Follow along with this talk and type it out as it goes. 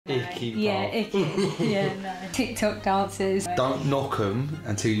Icky, yeah, icky. Yeah, no. TikTok dances. Don't knock them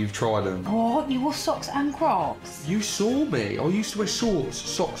until you've tried them. What? You wore socks and Crocs? You saw me. I used to wear shorts,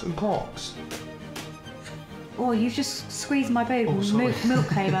 socks and Crocs. Oh, you just squeezed my boob and sorry. milk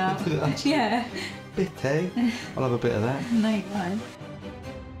came out. Yeah. Bit, eh? I'll have a bit of that. No, you won't.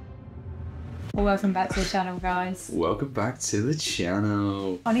 Well, welcome back to the channel, guys. Welcome back to the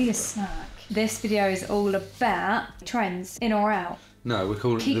channel. I need a snack. This video is all about trends, in or out. No, we're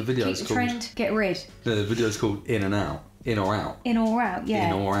calling the video is keep called trend, get rid. No, the video is called In and Out. In or Out. In or out, yeah.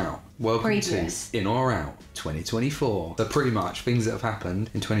 In or Out. Welcome Previous. to In or Out 2024. So pretty much things that have happened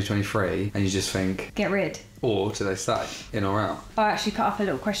in 2023 and you just think, Get rid. or do they stay? In or out? I actually put up a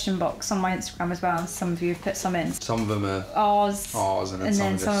little question box on my Instagram as well, and some of you have put some in. Some of them are Ours, and then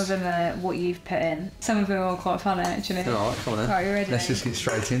some just... of them are what you've put in. Some of them are quite funny, actually. Alright, come on then. Right, you ready? Let's just get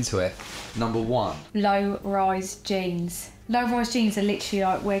straight into it. Number one. Low-rise jeans. Low-rise jeans are literally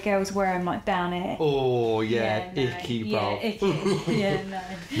like where girls wear them like down here. Oh, yeah, no. icky, bro. Yeah, icky. Yeah, no.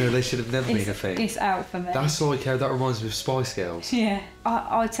 No, they should have never been a thing. It's out for me. That's like how that reminds me of Spice Girls. Yeah,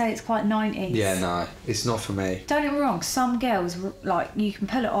 I'd say it's quite 90s. Yeah, no, it's not for me. Don't get me wrong, some girls, like, you can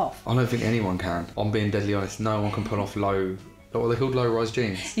pull it off. I don't think anyone can. I'm being deadly honest. No one can pull off what are they called? Low-rise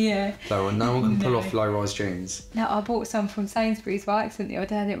jeans. Yeah. No one can pull No. off low-rise jeans. Now, I bought some from Sainsbury's by accident the other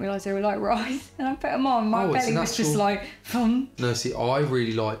day. I didn't realise they were like rise, and I put them on. My belly was just like, fun. No, see, I like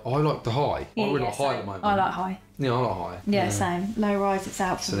the high. Yeah, I really yeah, like high at the same. moment. I like high. Yeah, I like high. Yeah, same. Low rise, it's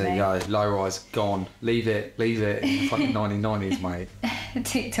out for So me. there you go. Low rise, gone. Leave it in the fucking 1990s, mate.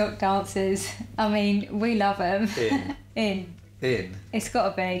 TikTok dances. I mean, we love them. In. In. It's got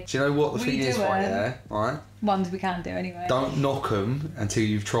to be. Do you know what the thing We is do right 'em. there? Right? Ones we can do anyway. Don't knock them until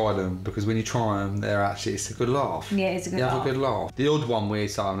you've tried them, because when you try them, it's a good laugh. Yeah, it's a good You laugh. have a good laugh. The odd one we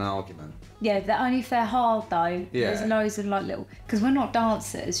start an argument. Yeah, only if they're hard though. Yeah. There's loads of like little. Because we're not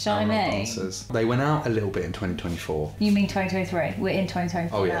dancers, do you know what I mean? Dancers. They went out a little bit in 2024. You mean 2023? We're in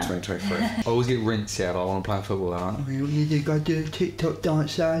 2024. Oh yeah, now. 2023. I always get rinsed out. I want to play football. They're like, oh, you go do a TikTok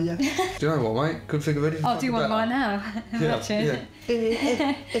dance, are you? Do you know what, mate? Couldn't think of anything. I'll do one better. right now. Imagine.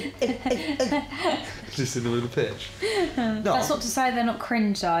 Just in the middle of the pitch. No. That's not to say they're not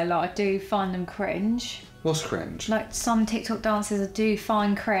cringe though. Like, I do find them cringe. What's cringe? Like some TikTok dancers I do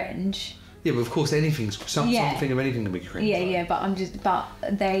find cringe. Yeah, but of course something of anything can be cringe. Yeah, but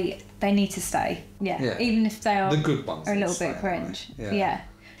they need to stay. Yeah. Even if they are the good ones are a little stay, bit cringe. aren't they? Yeah.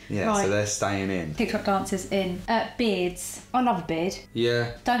 Right. So they're staying in. TikTok dancers in. Beards. I love a beard.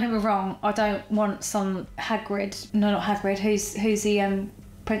 Yeah. Don't get me wrong, I don't want some Hagrid. No, not Hagrid. Who's the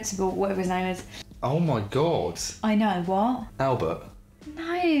principal, whatever his name is. Oh my god. I know, what? Albert.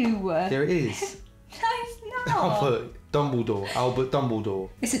 No. There it is. No, it's not. Albert Dumbledore.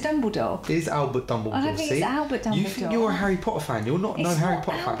 Is it Dumbledore? It is Albert Dumbledore. I don't think it's Albert Dumbledore. You think you're a Harry Potter fan? You're not no Harry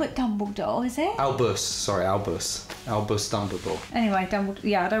Potter fan. Albert Dumbledore, is it? Albus Dumbledore. Anyway, Dumbledore.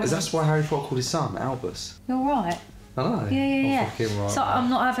 Yeah, I don't. That's why Harry Potter called his son Albus. You're right. I know. Yeah. Fucking right. So I'm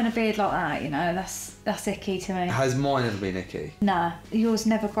not having a beard like that. You know, that's icky to me. Has mine ever been icky? Nah, yours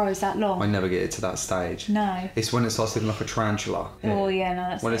never grows that long. I never get it to that stage. No. It's when it starts looking like a tarantula. Oh yeah, no,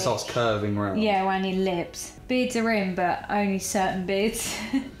 that's when it starts curving round. Yeah, around your lips. Beards are in, but only certain beards.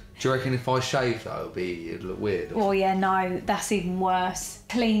 Do you reckon if I shave though, it'd look weird? Oh yeah, no, that's even worse.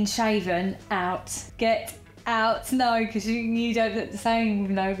 Clean shaven, out. Get out. No, because you don't look the same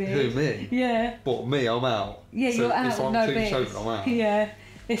with no beard. Who, me? Yeah. What, me? I'm out. Yeah, So you're out if with I'm no clean beard. shaven, I'm out. Yeah,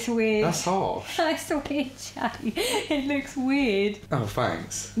 it's weird. That's harsh. That's weird, Jay. It looks weird. Oh,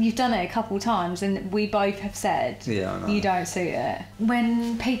 thanks. You've done it a couple times, and we both have said Yeah, I know. you don't suit it.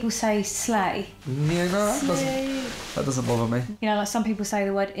 When people say slay, Yeah, no, that doesn't bother me. you know, like some people say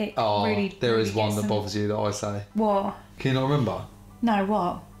the word it. Oh, really, there really is one gets that them. bothers you that I say. What? Can you not remember? No,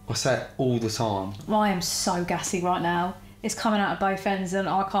 what? I say it all the time. Well, I am so gassy right now. It's coming out of both ends, and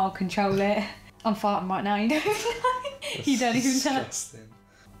I can't control it. I'm farting right now. You don't even know. You don't even know. Disgusting.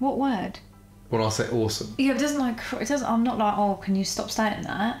 What word? When I say awesome. Yeah, it doesn't like. It doesn't. I'm not like. Oh, can you stop saying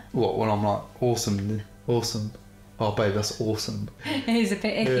that? What? When I'm like awesome. Oh, babe, that's awesome. It is a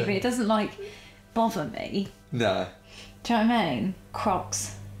bit icky, Yeah. but it doesn't like bother me. No. Do you know what I mean?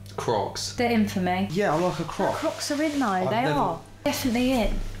 Crocs. Crocs. They're in for me. Yeah, I like a croc. Crocs are in though. They never- are definitely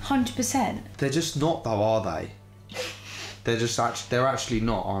in. 100%. They're just not though, are they? They're actually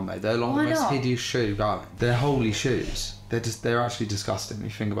not, aren't they? They're like Why the most not? hideous shoe going. They're holy shoes. They're actually disgusting if you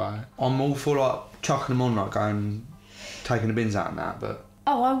think about it. I'm all for like chucking them on, like going, taking the bins out and that, but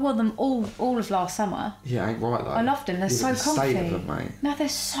Oh, I wore them all of last summer. yeah, ain't right though. I loved them. They're Look so at the state comfy. of them, mate. No, they're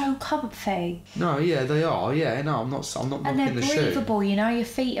so comfy. No, yeah, they are. Yeah, no, I'm not And knocking they're the shoe. breathable, you know, your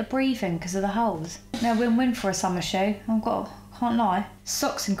feet are breathing because of the holes. No win-win for a summer shoe. Can't Can't lie.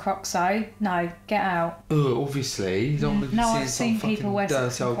 Socks and Crocs though, no, get out. Obviously. You don't want to be No, seeing I've seen some people wear fucking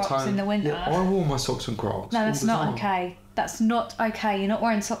socks and dirty old Crocs in the winter. Yeah, I wore my socks and Crocs. No, all that's the not time. okay. That's not okay. You're not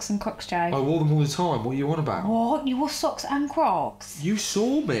wearing socks and Crocs, Jay. I wore them all the time. What are you on about? What? You wore socks and Crocs? You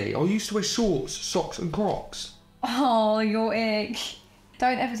saw me. I used to wear shorts, socks, and Crocs. Oh, you're ick.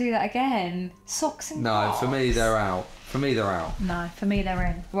 Don't ever do that again. Socks and No, Crocs. for me they're out. For me they're out. No, for me they're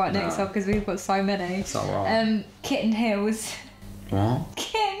in. Right, next No. up, because we've got so many. It's not right. Kitten heels. What?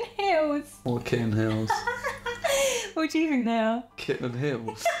 Kitten heels. What kitten heels? What do you think they are? Kitten and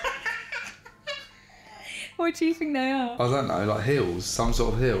heels. What do you think they are? I don't know, like heels, some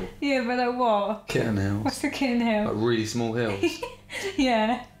sort of heel. Yeah, but like what? Kitten heels. What's a kitten heel? Like really small heels.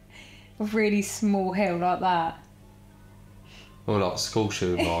 Yeah. A really small heel like that. Or like school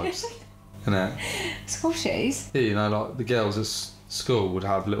shoe vibes. Innit? School shoes? Yeah, you know, like the girls at school would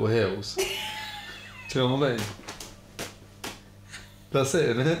have little heels. Do you know what I mean? That's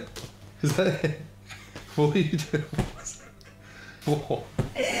it, isn't it? Is that it? What are you doing? What? What?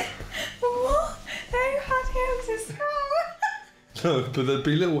 Who had heels at school? No, but there'd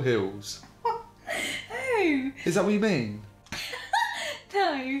be little heels. Who? Is that what you mean?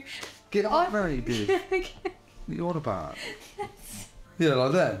 No. Get up, Mary, dude. What are you on about? Yeah,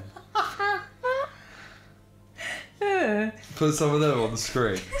 like that. Put some of them on the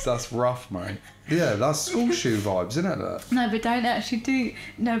screen, 'cause that's rough, mate. Yeah, that's school shoe vibes, isn't it? That? No, but don't actually do.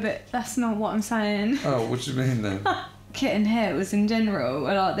 No, but that's not what I'm saying. Oh, what do you mean then? Kitten heels in general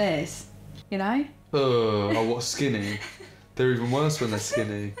are like this, you know? Oh, what skinny? They're even worse when they're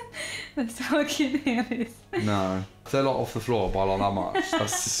skinny. That's how a kitten heel is. No, they're like off the floor by like that much.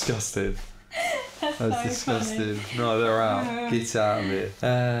 That's disgusting. That's so disgusting. No, they're out. Get out of it.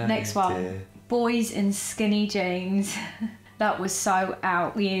 Next one. Dear. Boys in skinny jeans. That was so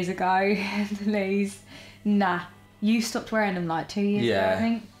out years ago. Please. Nah. You stopped wearing them like 2 years ago, Yeah. I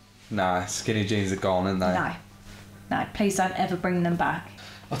think. Nah, skinny jeans are gone, aren't they? No. No, please don't ever bring them back.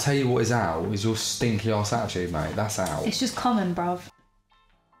 I'll tell you what is out is your stinky ass attitude, mate. That's out. It's just common, bruv.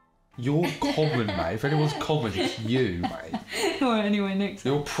 You're common, mate. If anyone's common, it's you, mate. Well, anyway, next.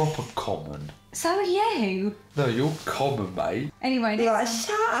 You're proper common. So are you. No, you're common, mate. Anyway, next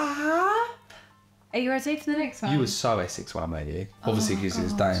one. shut up. Are you ready for the next one? You were so Essex when I met you. Obviously, because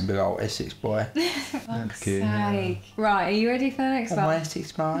it's damn big old Essex boy. Fuck's Good. sake. Right, are you ready for the next one?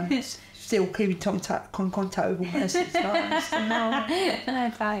 Essex boy. Still keeping contact with all my Essex boys.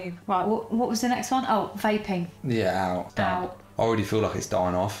 No, babe. Right, what was the next one? Oh, vaping. Yeah, out. Done. Out. I already feel like it's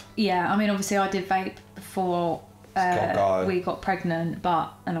dying off. Yeah, I mean, obviously, I did vape before gotta go. we got pregnant,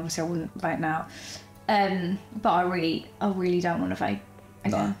 and obviously, I wouldn't vape now. But I really don't want to vape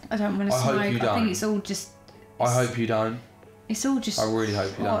again. I don't want to I hope smoke. you I think don't. it's all just. I hope you don't. It's all just. I really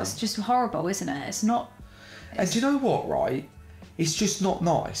hope you don't. It's just horrible, isn't it? It's not. And do you know what, right? It's just not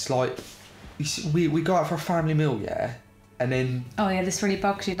nice. Like, you see, we go out for a family meal, yeah? And then... Oh yeah, this really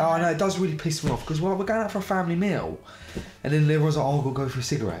bugs you. Oh, no, it does really piss me off, because we're going out for a family meal, and then everyone's like, oh, we'll go for a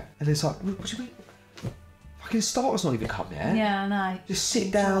cigarette. And it's like, what do you mean? Fucking starter's not even come yet. Yeah, I know. Just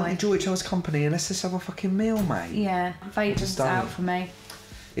sit down, enjoy each other's company, and let's just have a fucking meal, mate. Yeah, vaping's Just don't. out for me.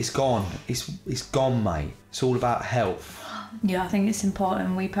 It's gone. It's gone, mate. It's all about health. Yeah, I think it's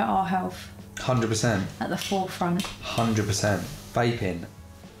important we put our health 100%. at the forefront. 100%. Vaping.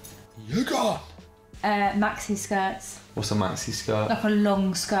 You're gone. Maxi skirts, What's a maxi skirt? like a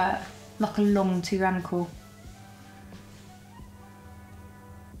long skirt, like a long to your ankle.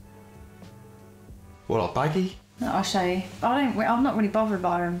 What, like baggy? I'll show you. I'm not really bothered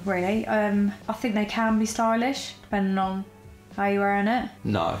by them, really. I think they can be stylish, depending on how you're wearing it.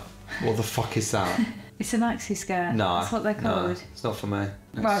 No. What the fuck is that? It's a maxi skirt. No. That's what they're called. No, it's not for me.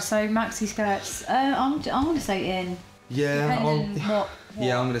 Right, so maxi skirts. I'm going to say in. Yeah, Depending what.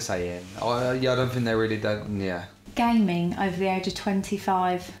 yeah, I'm gonna say in. I don't think they're really that. Yeah. Gaming over the age of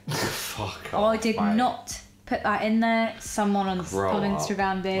 25. Fuck. I off, did mate. not put that in there. Someone on Grow up,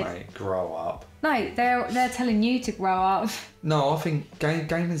 Instagram did. Mate, grow up. No, they're telling you to grow up. No, I think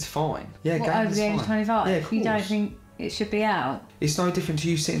gaming's fine. Yeah, What, gaming's over the age fine. of 25? Yeah, of You don't course. think it should be out? It's no different to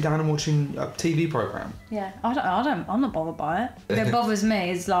you sitting down and watching a TV program. Yeah, I'm not bothered by it. What bothers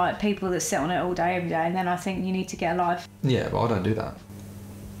me is like people that sit on it all day, every day, and then I think you need to get a life. Yeah, but I don't do that.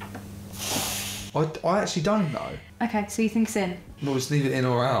 I actually don't know. Okay, so you think it's in? Well, it's neither in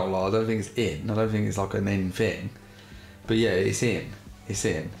or out. Like, I don't think it's in. I don't think it's like an in thing. But yeah, it's in. It's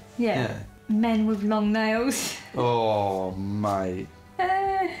in. Yeah. Men with long nails. Oh, mate.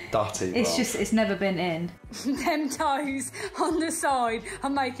 Dirty. It's never been in. Them toes on the side are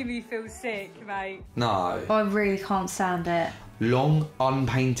making me feel sick, mate. No. I really can't stand it. long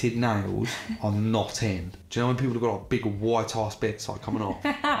unpainted nails are not in. Do you know when people have got like big white ass bits like coming off?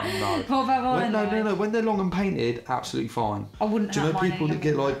 No. What about mine? No. When they're long and painted, absolutely fine. I wouldn't. Do you know have mine people that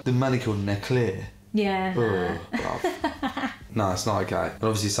anymore. get like the manicured and they're clear? Yeah. Ugh, bruv. No, it's not okay. But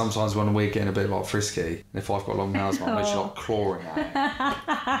obviously sometimes when we're getting a bit like frisky, and if I've got long nails, man, I'm actually like clawing at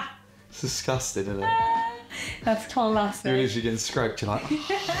it. It's disgusting, isn't it? That's classic. You're literally getting scraped, you're like,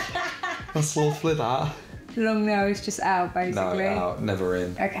 that's lovely that. Long nails just out, basically. No, out, never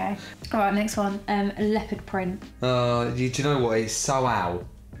in. Okay. Alright, next one. Leopard print. Do you know what? It's so out.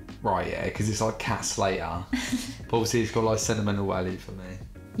 Right, yeah, because it's like Cat Slater. But obviously it's got like sentimental value for me.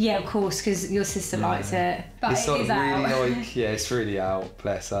 Yeah, of course, because your sister likes it. But It's it like is really out. like, yeah, it's really out,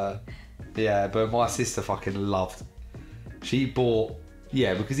 bless her. Yeah, but my sister fucking loved. She bought,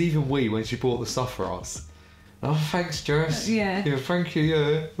 yeah, because even when she bought the stuff for us, oh, thanks, Jess. Yeah. Thank you,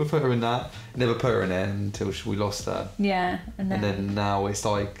 yeah. We'll put her in that. Never put her in it until we lost her. Yeah, and then now it's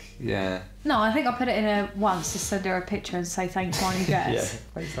like, yeah. No, I think I put it in her once to send her a picture and say thanks, Tiny Yeah. Jess.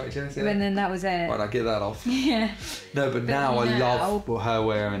 Thanks, like Jess, yeah. And then that was it. Right, now get that off. Yeah. No, but now I love her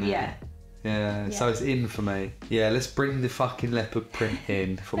wearing it. Yeah. Yeah, so it's in for me. Yeah, let's bring the fucking leopard print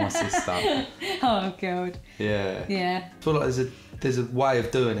in for my sister. Oh god. Yeah. Yeah. I feel like there's a way of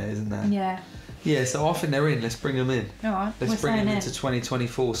doing it, isn't there? Yeah. Yeah, so I think they're in. Let's bring them in. Alright. Let's bring them into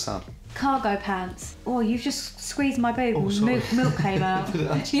 2024, son. Cargo pants. Oh, you've just squeezed my boob Oh, and sorry. milk came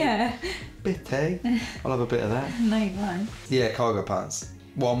out. Yeah. Bit, eh? I'll have a bit of that. No, you won't. Yeah, cargo pants.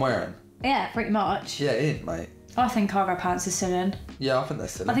 What I'm wearing? Yeah, pretty much. Yeah, in, mate. I think cargo pants are still in. Yeah, I think they're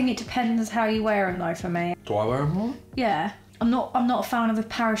still in. I think it depends how you wear them though for me. Do I wear them more? Yeah. I'm not a fan of the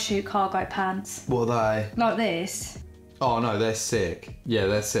parachute cargo pants. What are they? Like this. Oh, no, they're sick. Yeah,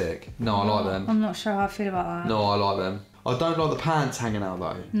 they're sick. No, I like them. I'm not sure how I feel about that. No, I like them. I don't like the pants hanging out,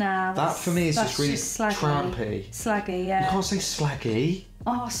 though. Nah. That, for me, is that's just really slaggy. trampy. Slaggy, You yeah. can't say slaggy.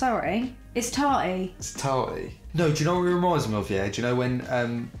 Oh, sorry. It's tarty. It's tarty. No, do you know what it reminds me of, yeah? Do you know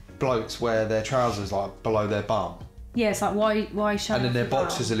when blokes wear their trousers, like, below their bum? Yeah, it's like, why show And then off their your bum?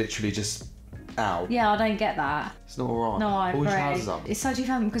 boxers are literally just out. Yeah, I don't get that. It's not alright. No, I Pull your trousers agree. up. It's so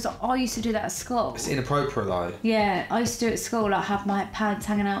different because I used to do that at school. It's inappropriate, though. Yeah, I used to do it at school, like have my pants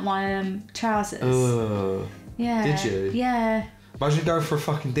hanging out my trousers. Ugh. Yeah. Did you? Yeah. Imagine going for a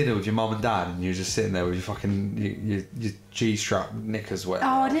fucking dinner with your mum and dad and you're just sitting there with your fucking your G-strap knickers wet.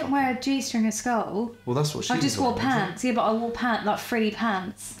 Oh, I didn't wear a G-string at school. Well, that's what she I was just wore wearing, wasn't pants. Yeah, but I wore pants, like frilly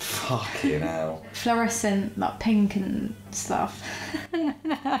pants. it? Fucking hell. Fluorescent, like pink and stuff.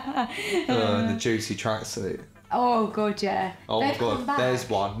 And the juicy tracksuit. Oh, God, yeah. Oh They've my god, come back. there's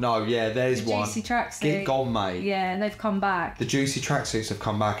one. No, yeah, there's The one. juicy tracksuit. Get gone, mate. Yeah, they've come back. The juicy tracksuits have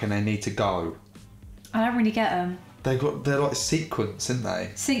come back and they need to go. I don't really get them. They're like sequins, aren't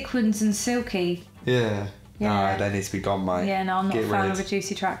they? Sequins and silky. Yeah. Yeah. No, they need to be gone, mate. Yeah, no, I'm not Get a fan rid. of a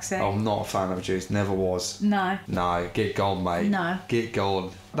juicy tracksuit. I'm not a fan of a juice, never was. No. No, get gone, mate. No. Get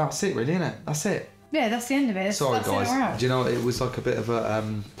gone. That's it, really, isn't it? That's it. Yeah, that's the end of it. Sorry, That's it, guys. alright. Do you know, it was like a bit of a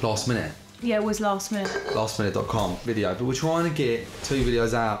last minute. Yeah, it was last minute. Lastminute.com video. But we're trying to get 2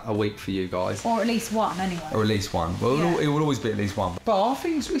 videos out a week for you guys. Or at least one, anyway. Or at least one. Well, Yeah. it will always be at least one. But I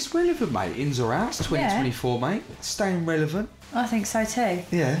think it's relevant, mate. Ins or outs, 2024, mate. Staying relevant. I think so too.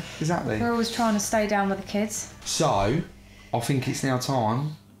 Yeah, exactly. We're always trying to stay down with the kids. So, I think it's now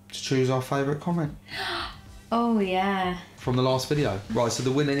time to choose our favourite comment Oh, yeah. from the last video. Right, so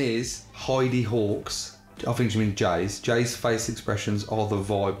the winner is Heidi Hawks. I think she means Jay's. Jay's face expressions are the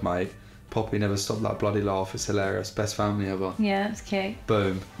vibe, mate. Poppy never stopped that bloody laugh. It's hilarious. Best family ever. Yeah, that's cute.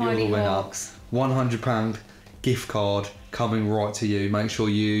 Boom. You're Heidi the winner. Hawks. £100 gift card coming right to you. Make sure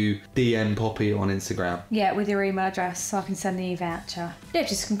you DM Poppy on Instagram. Yeah, with your email address so I can send the voucher. Yeah,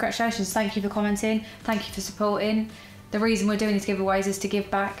 just congratulations. Thank you for commenting. Thank you for supporting. The reason we're doing these giveaways is to give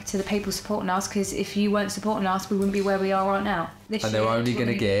back to the people supporting us, because if you weren't supporting us, we wouldn't be where we are right now. This And they're year, only we're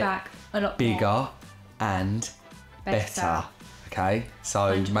gonna give get back a lot more. Bigger and better. Okay? So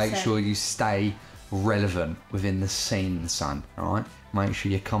 100%. make sure you stay relevant within the scene, son. Alright? Make sure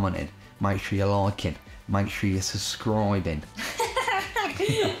you're commenting. Make sure you're liking. Make sure you're subscribing.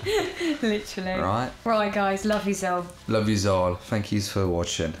 Literally. Right? Right, guys. Love you all. Love you all. Thank you for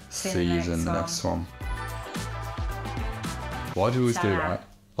watching. See you in the next next one. Why do we always do Sad. that?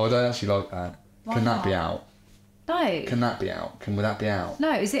 I don't actually like that. Why Can that be not? out? No. Can that be out? Would that be out?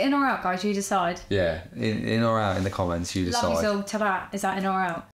 No, is it in or out, guys? You decide. Yeah, in or out in the comments, you decide. Love you all. Ta-da. Is that in or out?